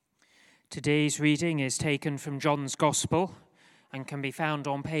Today's reading is taken from John's Gospel and can be found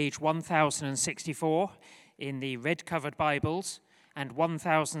on page 1064 in the red-covered Bibles and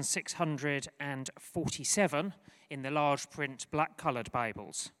 1647 in the large print black-coloured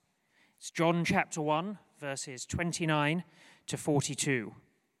Bibles. It's John chapter 1, verses 29 to 42.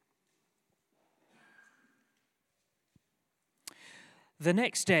 The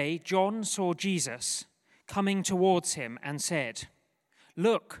next day, John saw Jesus coming towards him and said,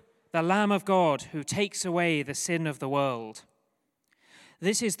 "Look, the Lamb of God who takes away the sin of the world.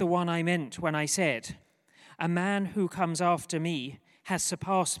 This is the one I meant when I said, 'A man who comes after me has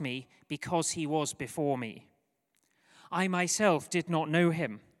surpassed me because he was before me.' I myself did not know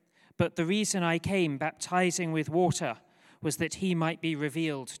him, but the reason I came baptizing with water was that he might be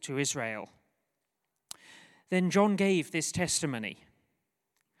revealed to Israel." Then John gave this testimony.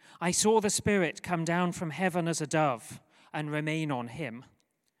 "I saw the Spirit come down from heaven as a dove and remain on him.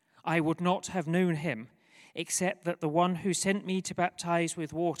 I would not have known him, except that the one who sent me to baptize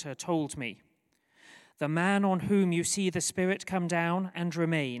with water told me, 'The man on whom you see the Spirit come down and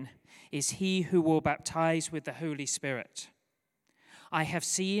remain is he who will baptize with the Holy Spirit.' I have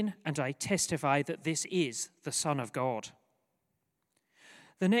seen and I testify that this is the Son of God."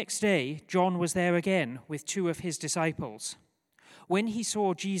 The next day, John was there again with two of his disciples. When he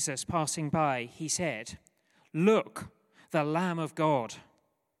saw Jesus passing by, he said, "Look, the Lamb of God."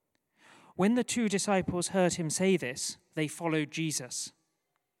 When the two disciples heard him say this, they followed Jesus.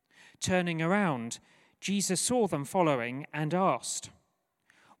 Turning around, Jesus saw them following and asked,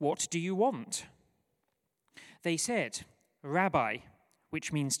 "What do you want?" They said, "Rabbi,"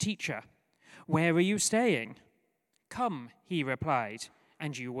 which means teacher, "where are you staying?" "Come," he replied,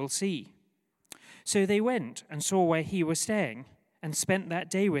 "and you will see." So they went and saw where he was staying and spent that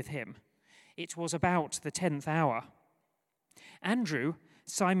day with him. It was about the 10th hour. Andrew,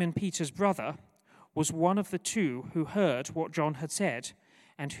 Simon Peter's brother, was one of the two who heard what John had said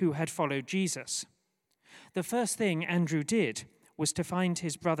and who had followed Jesus. The first thing Andrew did was to find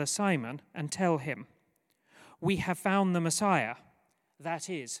his brother Simon and tell him, "We have found the Messiah, that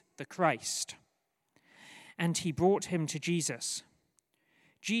is, the Christ." And he brought him to Jesus.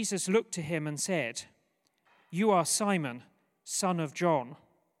 Jesus looked to him and said, "You are Simon, son of John.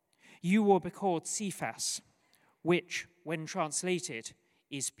 You will be called Cephas," which, when translated,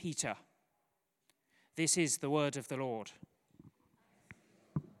 is Peter. This is the word of the Lord.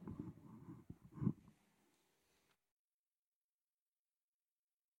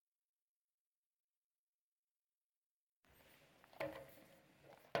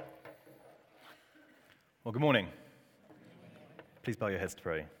 Well, good morning. Please bow your heads to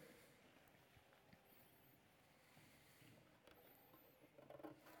pray.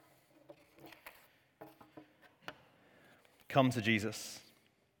 Come to Jesus,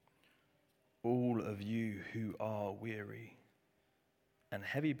 all of you who are weary and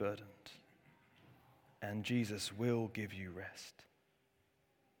heavy burdened, and Jesus will give you rest.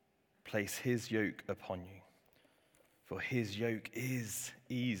 Place his yoke upon you, for his yoke is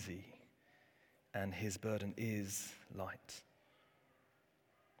easy and his burden is light.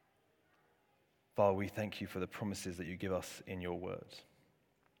 Father, we thank you for the promises that you give us in your word.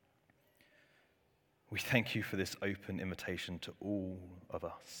 We thank you for this open invitation to all of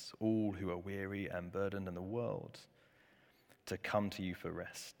us, all who are weary and burdened in the world, to come to you for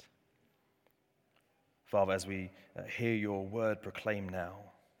rest. Father, as we hear your word proclaimed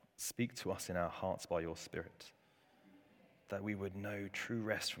now, speak to us in our hearts by your Spirit, that we would know true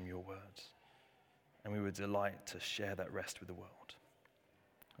rest from your word, and we would delight to share that rest with the world.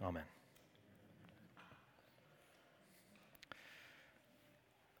 Amen.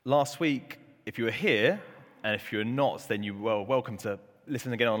 Last week, if you were here, and if you're not, then you are welcome to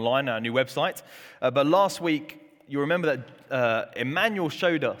listen again online on our new website. But last week, you remember that Emmanuel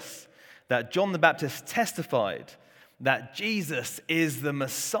showed us that John the Baptist testified that Jesus is the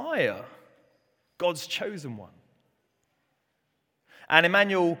Messiah, God's chosen one. And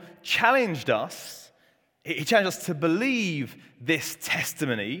Emmanuel challenged us, he challenged us to believe this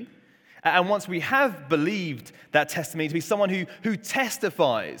testimony. And once we have believed that testimony, to be someone who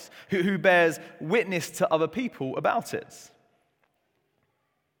testifies, who bears witness to other people about it.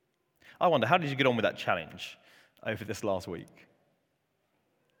 I wonder, how did you get on with that challenge over this last week?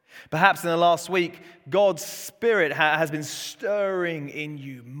 Perhaps in the last week, God's Spirit has been stirring in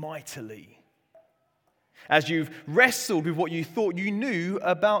you mightily as you've wrestled with what you thought you knew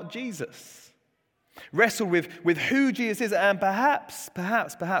about Jesus. Wrestle with who Jesus is, and perhaps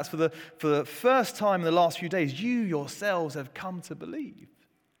for the first time in the last few days, you yourselves have come to believe.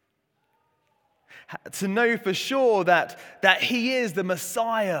 To know for sure that he is the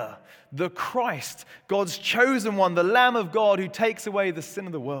Messiah, the Christ, God's chosen one, the Lamb of God who takes away the sin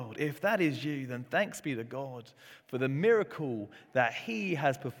of the world. If that is you, then thanks be to God for the miracle that he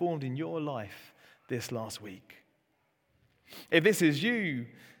has performed in your life this last week. If this is you,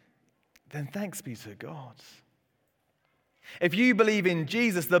 then thanks be to God. If you believe in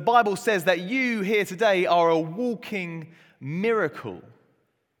Jesus, the Bible says that you here today are a walking miracle.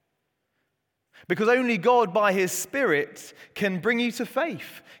 Because only God, by his Spirit, can bring you to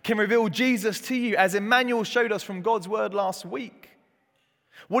faith, can reveal Jesus to you, as Emmanuel showed us from God's word last week.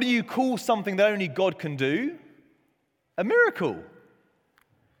 What do you call something that only God can do? A miracle.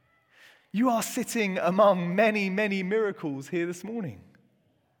 You are sitting among many, many miracles here this morning.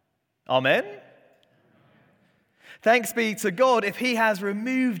 Amen? Thanks be to God if he has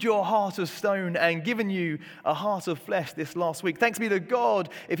removed your heart of stone and given you a heart of flesh this last week. Thanks be to God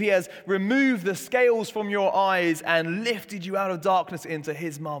if he has removed the scales from your eyes and lifted you out of darkness into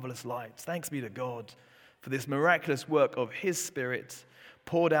his marvelous light. Thanks be to God for this miraculous work of his Spirit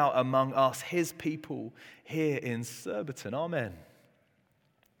poured out among us, his people here in Surbiton. Amen.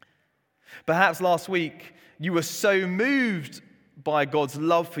 Perhaps last week you were so moved by God's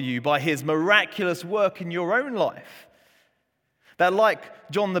love for you, by his miraculous work in your own life, that like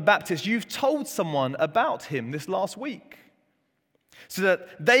John the Baptist, you've told someone about him this last week so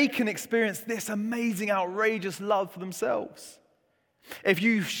that they can experience this amazing, outrageous love for themselves. If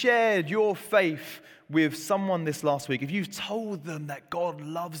you've shared your faith with someone this last week, if you've told them that God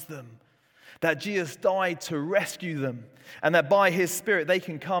loves them, that Jesus died to rescue them, and that by his Spirit they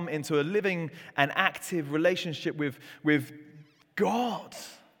can come into a living and active relationship with God.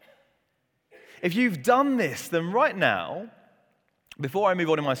 If you've done this, then right now, before I move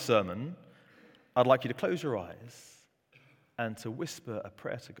on in my sermon, I'd like you to close your eyes and to whisper a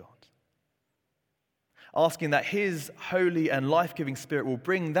prayer to God, asking that his holy and life-giving Spirit will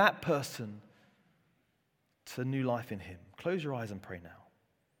bring that person to new life in him. Close your eyes and pray now.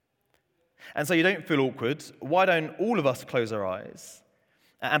 And so you don't feel awkward, why don't all of us close our eyes?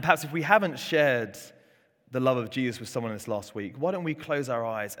 And perhaps if we haven't shared the love of Jesus with someone this last week, why don't we close our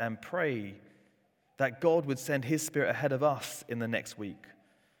eyes and pray that God would send his Spirit ahead of us in the next week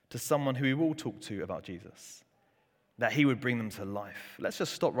to someone who we will talk to about Jesus, that he would bring them to life. Let's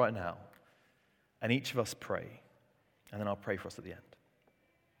just stop right now and each of us pray, and then I'll pray for us at the end.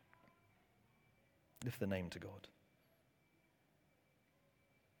 Lift the name to God.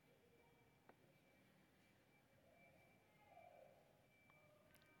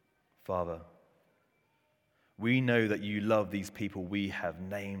 Father, we know that you love these people we have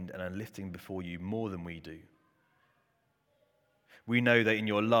named and are lifting before you more than we do. We know that in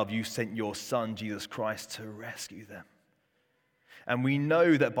your love you sent your Son, Jesus Christ, to rescue them. And we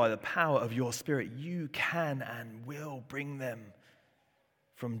know that by the power of your Spirit you can and will bring them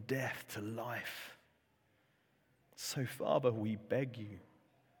from death to life. So, Father, we beg you,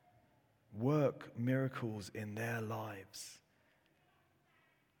 work miracles in their lives.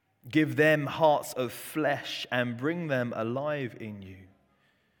 Give them hearts of flesh and bring them alive in you.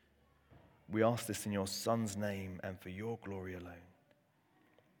 We ask this in your Son's name and for your glory alone.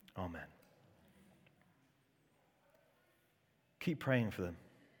 Amen. Keep praying for them.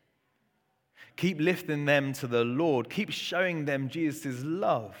 Keep lifting them to the Lord. Keep showing them Jesus'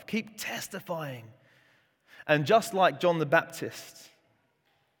 love. Keep testifying. And just like John the Baptist,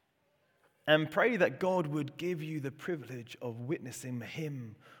 and pray that God would give you the privilege of witnessing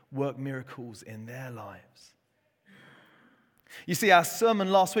him work miracles in their lives. You see, our sermon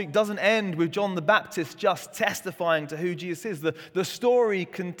last week doesn't end with John the Baptist just testifying to who Jesus is. The story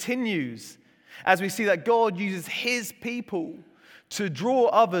continues as we see that God uses his people to draw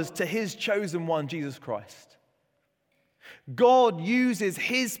others to his chosen one, Jesus Christ. God uses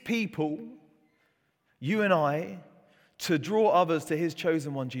his people, you and I, to draw others to his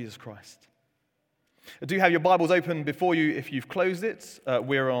chosen one, Jesus Christ. Do have your Bibles open before you if you've closed it.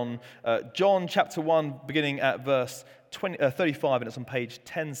 We're on John chapter 1, beginning at verse 35, and it's on page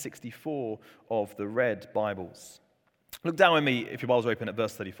 1064 of the Red Bibles. Look down with me if your Bibles are open at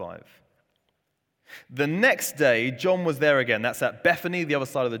verse 35. The next day, John was there again. That's at Bethany, the other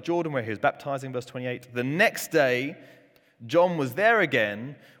side of the Jordan, where he was baptizing, verse 28. The next day, John was there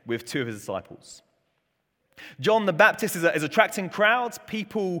again with two of his disciples. John the Baptist is attracting crowds.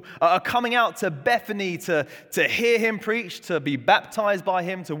 People are coming out to Bethany to hear him preach, to be baptized by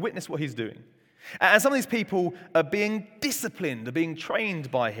him, to witness what he's doing. And some of these people are being disciplined, are being trained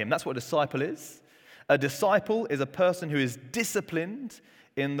by him. That's what a disciple is. A disciple is a person who is disciplined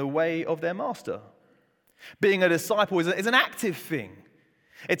in the way of their master. Being a disciple is an active thing.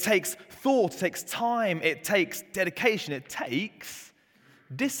 It takes thought, it takes time, it takes dedication, it takes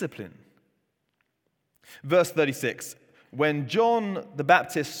discipline. Verse 36, when John the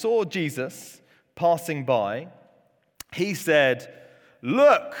Baptist saw Jesus passing by, he said,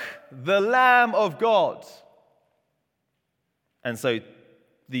 "Look, the Lamb of God." And so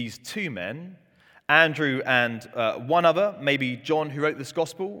these two men, Andrew and one other, maybe John who wrote this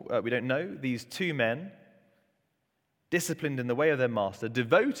gospel, we don't know, these two men, disciplined in the way of their master,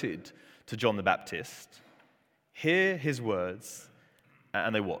 devoted to John the Baptist, hear his words,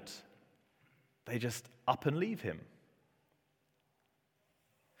 and they what? They just up and leave him.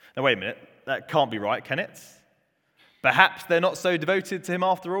 Now wait a minute, that can't be right, can it? Perhaps they're not so devoted to him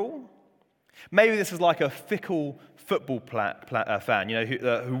after all? Maybe this is like a fickle football fan,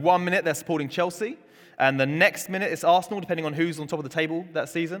 who 1 minute they're supporting Chelsea, and the next minute it's Arsenal, depending on who's on top of the table that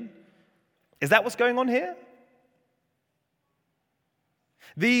season. Is that what's going on here?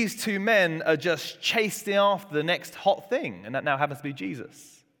 These two men are just chasing after the next hot thing, and that now happens to be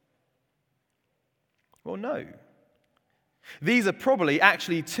Jesus. Well, no. These are probably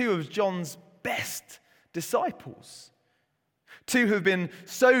actually two of John's best disciples. Two who have been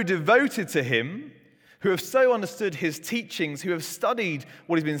so devoted to him, who have so understood his teachings, who have studied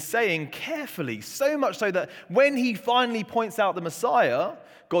what he's been saying carefully, so much so that when he finally points out the Messiah,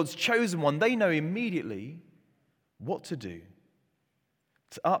 God's chosen one, they know immediately what to do.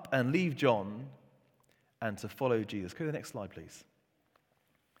 To up and leave John and to follow Jesus. Go to the next slide, please.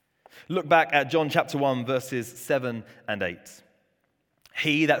 Look back at John chapter 1, verses 7 and 8.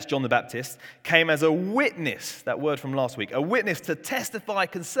 He, that's John the Baptist, came as a witness, that word from last week, a witness to testify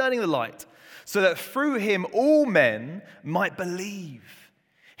concerning the light, so that through him all men might believe.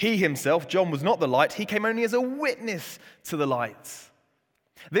 He himself, John, was not the light. He came only as a witness to the light.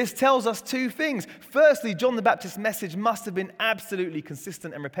 This tells us two things. Firstly, John the Baptist's message must have been absolutely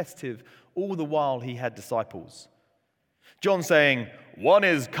consistent and repetitive all the while he had disciples. John saying, "One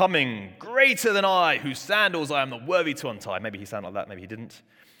is coming greater than I, whose sandals I am not worthy to untie." Maybe he sounded like that, maybe he didn't.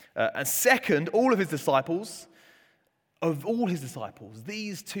 And second, all of his disciples,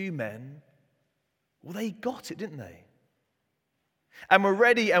 these two men, well, they got it, didn't they? And were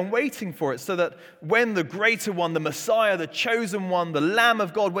ready and waiting for it, so that when the greater one, the Messiah, the chosen one, the Lamb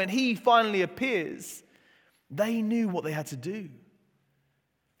of God, when he finally appears, they knew what they had to do.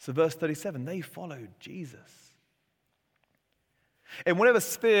 So verse 37, they followed Jesus. In whatever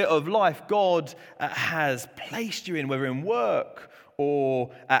sphere of life God has placed you in, whether in work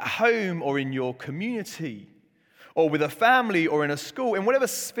or at home or in your community or with a family or in a school, in whatever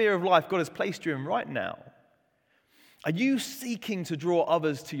sphere of life God has placed you in right now, are you seeking to draw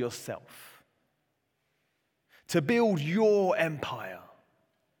others to yourself? To build your empire?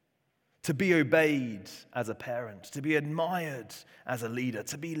 To be obeyed as a parent? To be admired as a leader?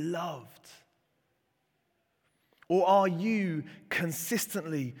 To be loved? Or are you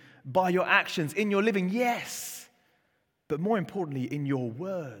consistently, by your actions, in your living, yes, but more importantly, in your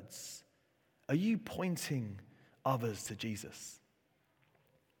words, are you pointing others to Jesus?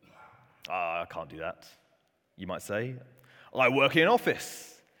 I can't do that. You might say, I work in an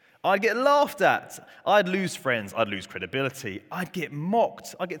office. I'd get laughed at. I'd lose friends. I'd lose credibility. I'd get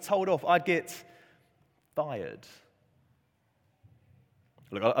mocked. I'd get told off. I'd get fired.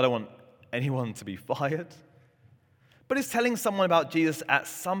 Look, I don't want anyone to be fired. But is telling someone about Jesus at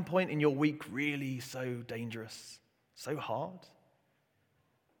some point in your week really so dangerous, so hard?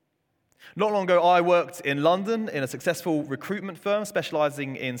 Not long ago, I worked in London in a successful recruitment firm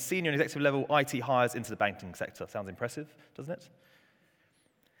specializing in senior and executive level IT hires into the banking sector. Sounds impressive, doesn't it?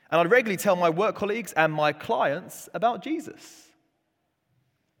 And I'd regularly tell my work colleagues and my clients about Jesus.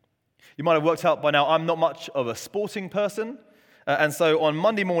 You might have worked out by now, I'm not much of a sporting person. And so on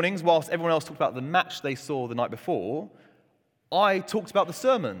Monday mornings, whilst everyone else talked about the match they saw the night before, I talked about the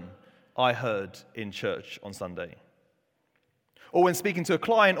sermon I heard in church on Sunday. Or when speaking to a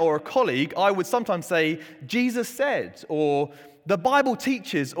client or a colleague, I would sometimes say, Jesus said, or the Bible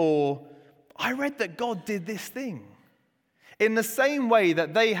teaches, or I read that God did this thing. In the same way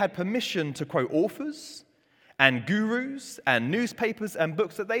that they had permission to quote authors and gurus and newspapers and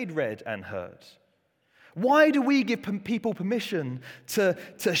books that they'd read and heard. Why do we give people permission to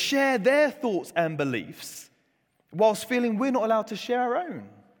share their thoughts and beliefs whilst feeling we're not allowed to share our own?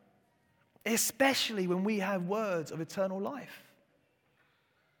 Especially when we have words of eternal life.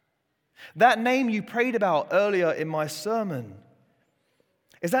 That name you prayed about earlier in my sermon,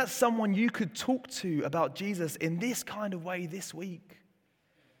 is that someone you could talk to about Jesus in this kind of way this week?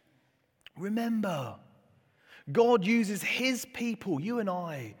 Remember, God uses his people, you and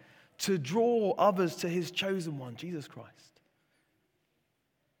I, to draw others to his chosen one, Jesus Christ.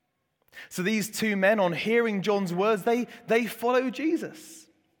 So these two men, on hearing John's words, they follow Jesus.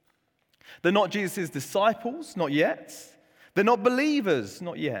 They're not Jesus' disciples, not yet. They're not believers,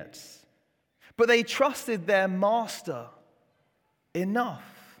 not yet. But they trusted their master enough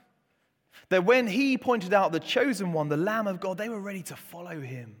that when he pointed out the chosen one, the Lamb of God, they were ready to follow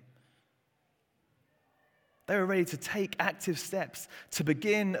him. They were ready to take active steps to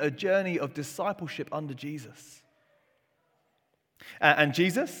begin a journey of discipleship under Jesus. And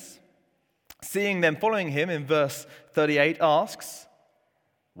Jesus, seeing them following him in verse 38, asks,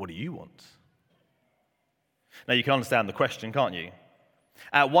 "What do you want?" Now you can understand the question, can't you?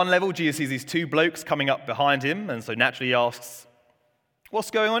 At one level, Jesus sees these two blokes coming up behind him, and so naturally he asks,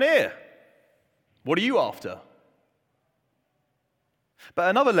 "What's going on here? What are you after?" But at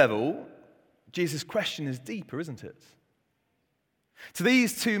another level, Jesus' question is deeper, isn't it? To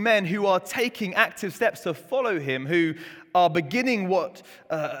these two men who are taking active steps to follow him, who are beginning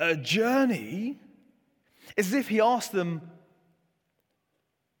a journey, it's as if he asked them,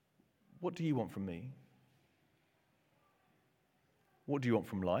 "What do you want from me? What do you want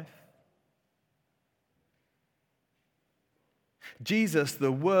from life?" Jesus,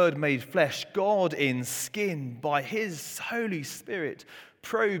 the Word made flesh, God in skin, by his Holy Spirit,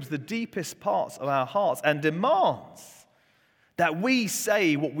 probes the deepest parts of our hearts and demands that we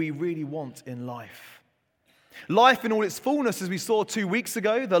say what we really want in life. Life in all its fullness, as we saw 2 weeks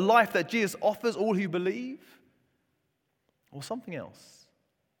ago, the life that Jesus offers all who believe, or something else.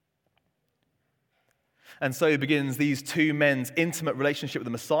 And so begins these two men's intimate relationship with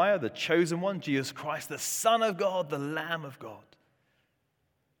the Messiah, the chosen one, Jesus Christ, the Son of God, the Lamb of God.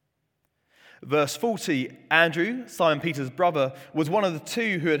 Verse 40, Andrew, Simon Peter's brother, was one of the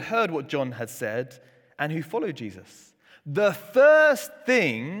two who had heard what John had said and who followed Jesus. The first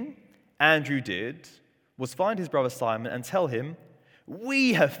thing Andrew did was find his brother Simon and tell him,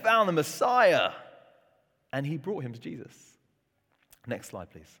 "We have found the Messiah." And he brought him to Jesus. Next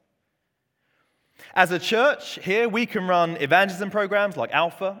slide, please. As a church here, we can run evangelism programs like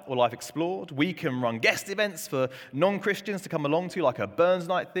Alpha or Life Explored. We can run guest events for non-Christians to come along to, like a Burns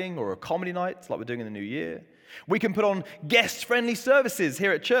night thing or a comedy night like we're doing in the new year. We can put on guest-friendly services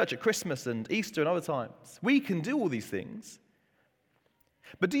here at church at Christmas and Easter and other times. We can do all these things.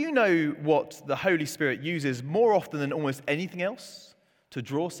 But do you know what the Holy Spirit uses more often than almost anything else to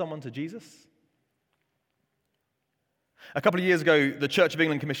draw someone to Jesus? A couple of years ago, the Church of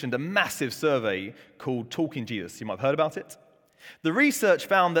England commissioned a massive survey called Talking Jesus. You might have heard about it. The research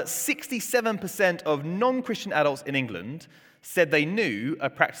found that 67% of non-Christian adults in England said they knew a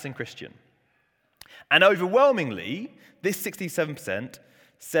practicing Christian. And overwhelmingly, this 67%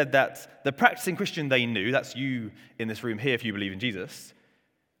 said that the practicing Christian they knew, that's you in this room here if you believe in Jesus,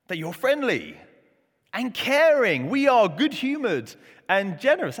 that you're friendly and caring. We are good-humored and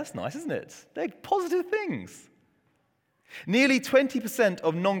generous. That's nice, isn't it? They're positive things. Nearly 20%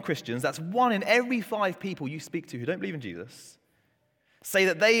 of non-Christians, that's 1 in every 5 people you speak to who don't believe in Jesus, say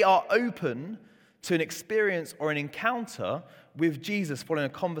that they are open to an experience or an encounter with Jesus following a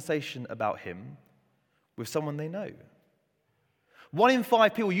conversation about him with someone they know. 1 in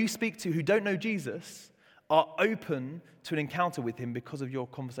 5 people you speak to who don't know Jesus are open to an encounter with him because of your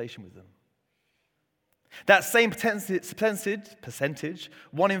conversation with them. That same percentage,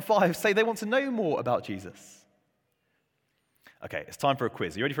 1 in 5, say they want to know more about Jesus. Okay, it's time for a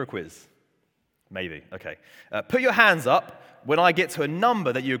quiz. Are you ready for a quiz? Maybe. Okay. Put your hands up when I get to a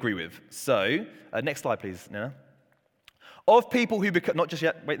number that you agree with. So, next slide, please, Nina. Of people who become, not just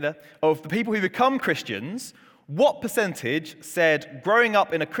yet, wait there. Of the people who become Christians, what percentage said growing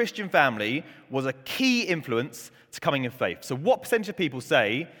up in a Christian family was a key influence to coming in faith? So what percentage of people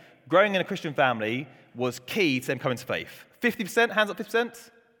say growing in a Christian family was key to them coming to faith? 50%? Hands up,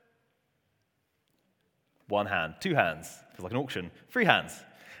 50%? 1 hand. 2 hands. Feels like an auction. 3 hands.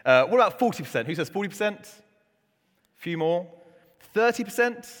 What about 40%? Who says 40%? A few more.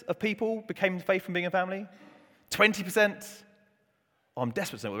 30% of people became faith from being a family. 20%. Oh, I'm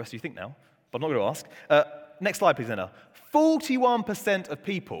desperate to know what the rest of you think now, but I'm not going to ask. Next slide, please, Anna. 41% of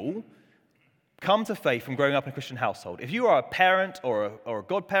people come to faith from growing up in a Christian household. If you are a parent or a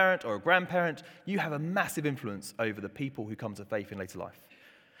godparent or a grandparent, you have a massive influence over the people who come to faith in later life.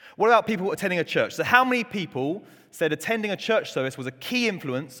 What about people attending a church? So how many people said attending a church service was a key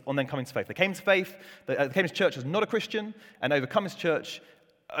influence on them coming to faith? They came to faith, they came to church as not a Christian, and over coming to church,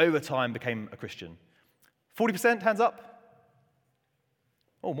 over time became a Christian. 40%, hands up.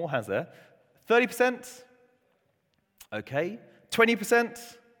 Oh, more hands there. 30%? Okay.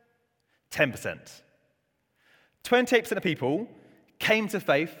 20%? 10%. 28% of people came to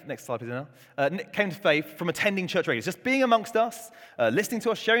faith, next slide please now, came to faith from attending church regularly. Just being amongst us, listening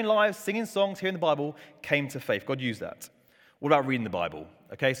to us, sharing lives, singing songs, hearing the Bible, came to faith. God used that. What about reading the Bible?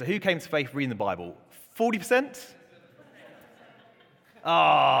 Okay, so who came to faith reading the Bible? 40%?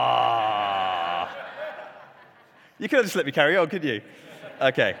 Ah. You could have just let me carry on, couldn't you?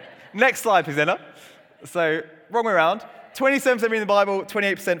 Okay. Next slide, please, Anna. So, wrong way around. 27% reading the Bible,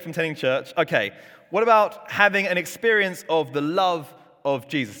 28% from attending church. Okay. What about having an experience of the love of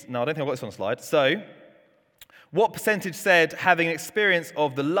Jesus? No, I don't think I've got this on the slide. So, what percentage said having an experience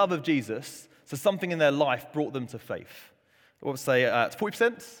of the love of Jesus, so something in their life brought them to faith? What would say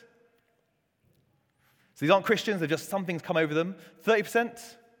 40%? So these aren't Christians, they're just something's come over them. 30%?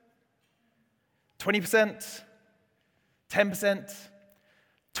 20%? 10%?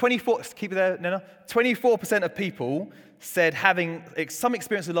 24, keep it there, Nina. 24% of people said having some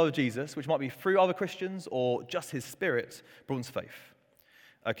experience of the love of Jesus, which might be through other Christians or just his spirit, brought them to faith.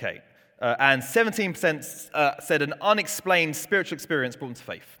 Okay. And 17% said an unexplained spiritual experience brought them to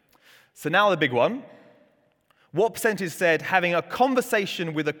faith. So now the big one. What percentage said having a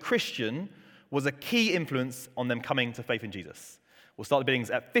conversation with a Christian was a key influence on them coming to faith in Jesus? We'll start the biddings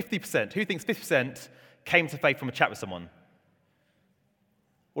at 50%. Who thinks 50% came to faith from a chat with someone?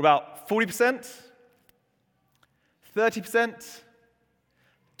 What about 40%? 30%?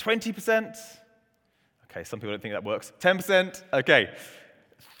 20%? Okay, some people don't think that works. 10%? Okay.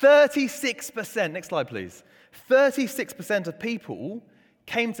 36%, next slide please. 36% of people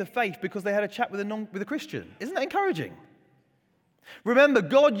came to faith because they had a chat with a Christian. Isn't that encouraging? Remember,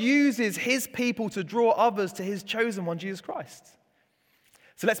 God uses his people to draw others to his chosen one, Jesus Christ.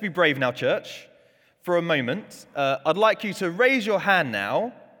 So let's be brave now, church. For a moment, I'd like you to raise your hand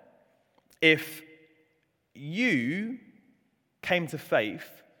now if you came to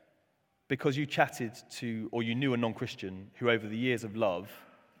faith because you chatted to or you knew a non-Christian who over the years of love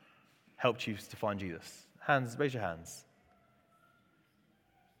helped you to find Jesus. Hands, raise your hands.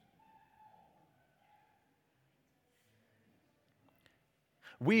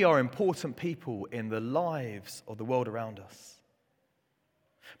 We are important people in the lives of the world around us.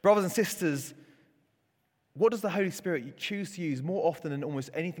 Brothers and sisters, what does the Holy Spirit choose to use more often than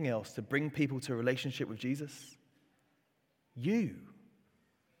almost anything else to bring people to a relationship with Jesus? You.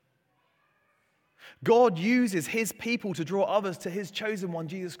 God uses his people to draw others to his chosen one,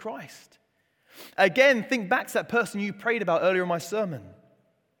 Jesus Christ. Again, think back to that person you prayed about earlier in my sermon.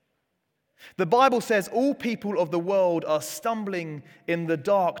 The Bible says all people of the world are stumbling in the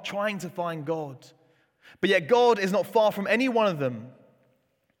dark, trying to find God. But yet God is not far from any one of them.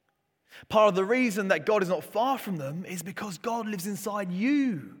 Part of the reason that God is not far from them is because God lives inside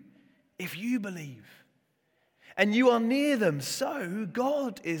you, if you believe. And you are near them, so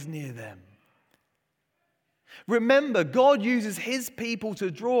God is near them. Remember, God uses his people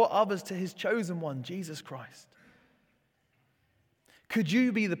to draw others to his chosen one, Jesus Christ. Could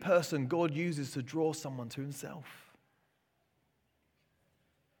you be the person God uses to draw someone to himself?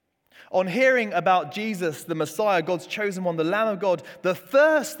 On hearing about Jesus, the Messiah, God's chosen one, the Lamb of God, the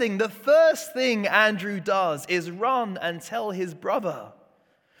first thing Andrew does is run and tell his brother.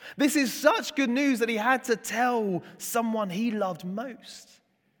 This is such good news that he had to tell someone he loved most.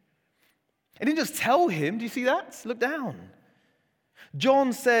 He didn't just tell him. Do you see that? Look down.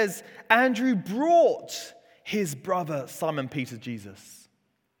 John says Andrew brought his brother Simon Peter to Jesus.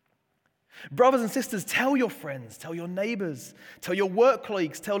 Brothers and sisters, tell your friends, tell your neighbors, tell your work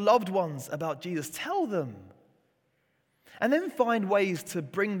colleagues, tell loved ones about Jesus. Tell them. And then find ways to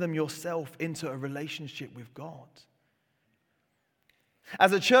bring them yourself into a relationship with God.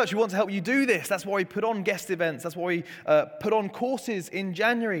 As a church, we want to help you do this. That's why we put on guest events. That's why we put on courses in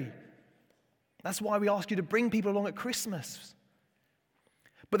January. That's why we ask you to bring people along at Christmas.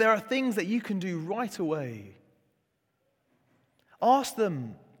 But there are things that you can do right away. Ask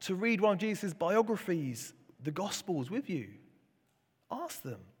them to read one of Jesus' biographies, the Gospels, with you. Ask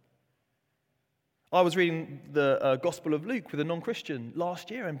them. I was reading the Gospel of Luke with a non-Christian last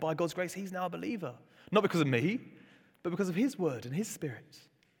year, and by God's grace, he's now a believer. Not because of me, but because of his word and his spirit.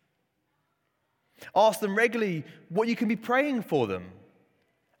 Ask them regularly what you can be praying for them.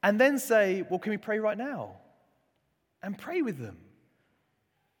 And then say, well, can we pray right now? And pray with them.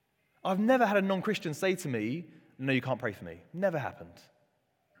 I've never had a non-Christian say to me, no, you can't pray for me. Never happened.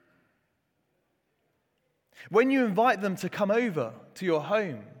 When you invite them to come over to your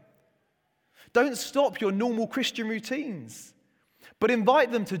home, don't stop your normal Christian routines, but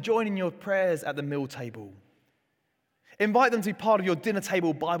invite them to join in your prayers at the meal table. Invite them to be part of your dinner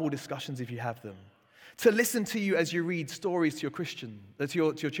table Bible discussions if you have them. To listen to you as you read stories to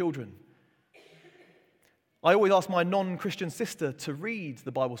your children. I always ask my non-Christian sister to read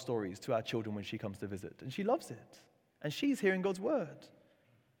the Bible stories to our children when she comes to visit, and she loves it. And she's hearing God's word.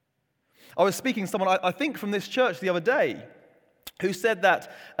 I was speaking to someone, I think from this church the other day, who said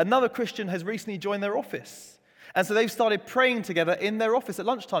that another Christian has recently joined their office. And so they've started praying together in their office at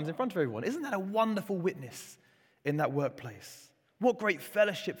lunchtimes in front of everyone. Isn't that a wonderful witness in that workplace? What great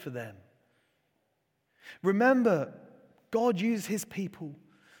fellowship for them. Remember, God uses his people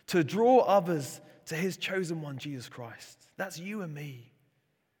to draw others to his chosen one, Jesus Christ. That's you and me.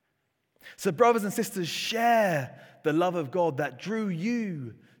 So brothers and sisters, share the love of God that drew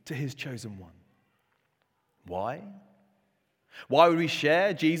you to his chosen one. Why? Why would we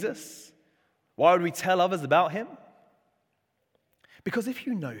share Jesus? Why would we tell others about him? Because if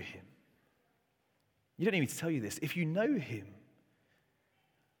you know him, you don't need me to tell you this, if you know him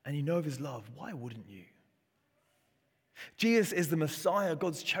and you know of his love, why wouldn't you? Jesus is the Messiah,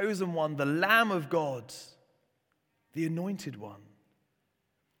 God's chosen one, the Lamb of God, the anointed one.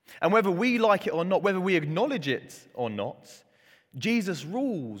 And whether we like it or not, whether we acknowledge it or not, Jesus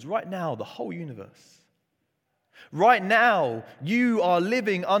rules right now the whole universe. Right now, you are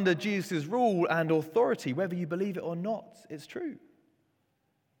living under Jesus' rule and authority, whether you believe it or not. It's true.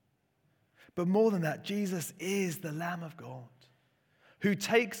 But more than that, Jesus is the Lamb of God who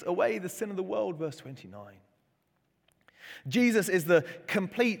takes away the sin of the world, verse 29. Jesus is the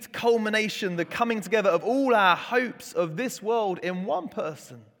complete culmination, the coming together of all our hopes of this world in one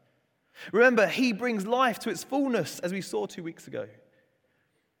person. Remember, he brings life to its fullness, as we saw 2 weeks ago.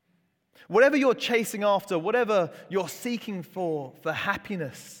 Whatever you're chasing after, whatever you're seeking for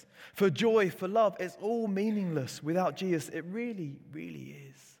happiness, for joy, for love, it's all meaningless without Jesus. It really, really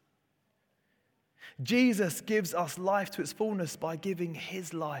is. Jesus gives us life to its fullness by giving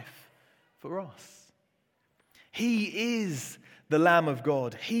his life for us. He is the Lamb of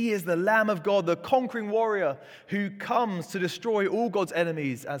God. He is the Lamb of God, the conquering warrior who comes to destroy all God's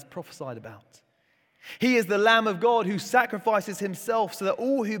enemies as prophesied about. He is the Lamb of God who sacrifices himself so that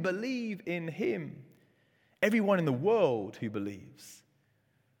all who believe in him, everyone in the world who believes,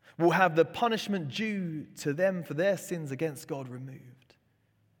 will have the punishment due to them for their sins against God removed.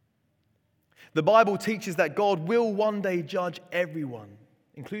 The Bible teaches that God will one day judge everyone,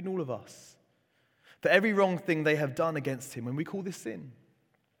 including all of us, for every wrong thing they have done against him, and we call this sin.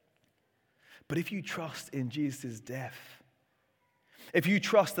 But if you trust in Jesus' death, if you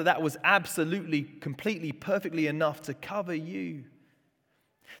trust that that was absolutely, completely, perfectly enough to cover you,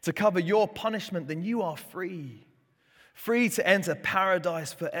 to cover your punishment, then you are free. Free to enter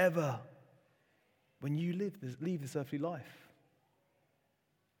paradise forever when you leave this earthly life.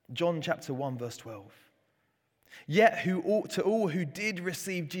 John chapter 1, verse 12. Yet to all who did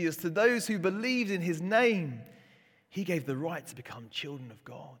receive Jesus, to those who believed in his name, he gave the right to become children of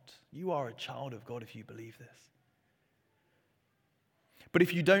God. You are a child of God if you believe this. But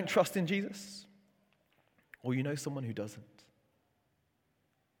if you don't trust in Jesus, or you know someone who doesn't,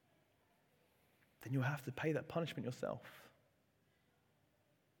 then you'll have to pay that punishment yourself.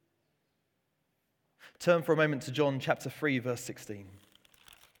 Turn for a moment to John chapter 3, verse 16.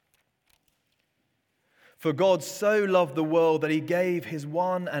 For God so loved the world that he gave his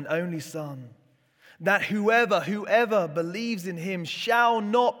one and only Son, that whoever believes in him shall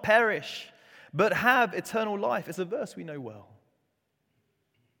not perish, but have eternal life. It's a verse we know well.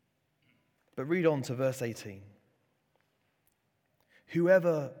 But read on to verse 18.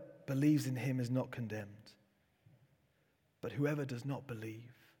 Whoever believes in him is not condemned, but whoever does not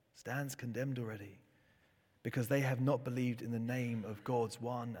believe stands condemned already, because they have not believed in the name of God's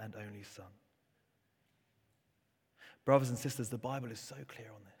one and only Son. Brothers and sisters, the Bible is so clear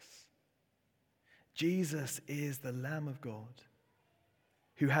on this. Jesus is the Lamb of God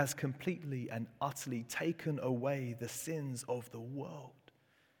who has completely and utterly taken away the sins of the world,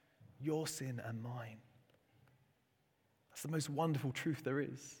 your sin and mine. That's the most wonderful truth there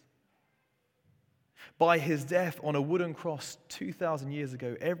is. By his death on a wooden cross 2,000 years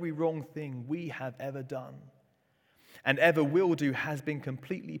ago, every wrong thing we have ever done and ever will do has been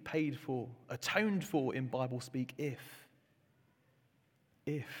completely paid for, atoned for in Bible speak, if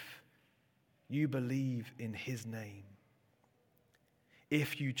you believe in his name,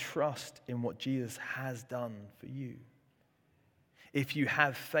 if you trust in what Jesus has done for you, if you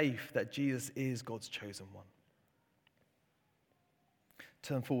have faith that Jesus is God's chosen one.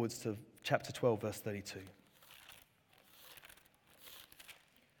 Turn forwards to chapter 12, verse 32.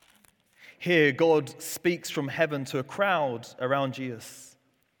 Here, God speaks from heaven to a crowd around Jesus.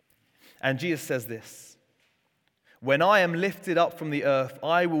 And Jesus says this: when I am lifted up from the earth,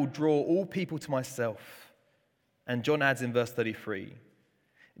 I will draw all people to myself. And John adds in verse 33,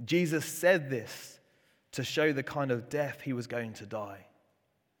 Jesus said this to show the kind of death he was going to die.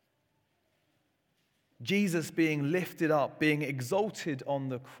 Jesus being lifted up, being exalted on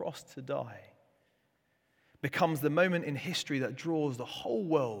the cross to die, becomes the moment in history that draws the whole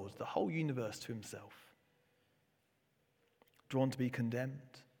world, the whole universe to himself. Drawn to be condemned,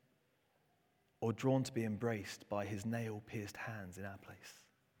 or drawn to be embraced by his nail-pierced hands in our place.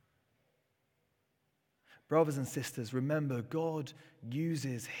 Brothers and sisters, remember, God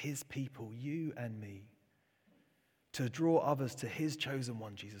uses his people, you and me, to draw others to his chosen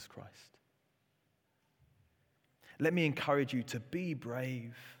one, Jesus Christ. Let me encourage you to be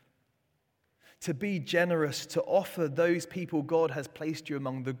brave, to be generous, to offer those people God has placed you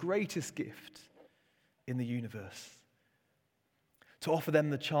among the greatest gift in the universe, to offer them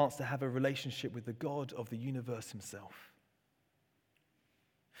the chance to have a relationship with the God of the universe himself.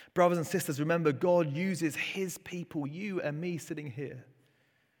 Brothers and sisters, remember, God uses his people, you and me sitting here,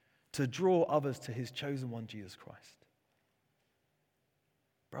 to draw others to his chosen one, Jesus Christ.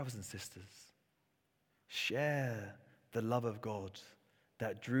 Brothers and sisters, share the love of God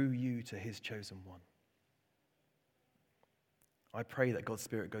that drew you to his chosen one. I pray that God's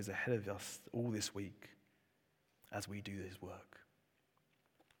Spirit goes ahead of us all this week as we do his work.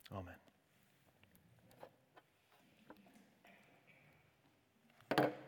 Amen.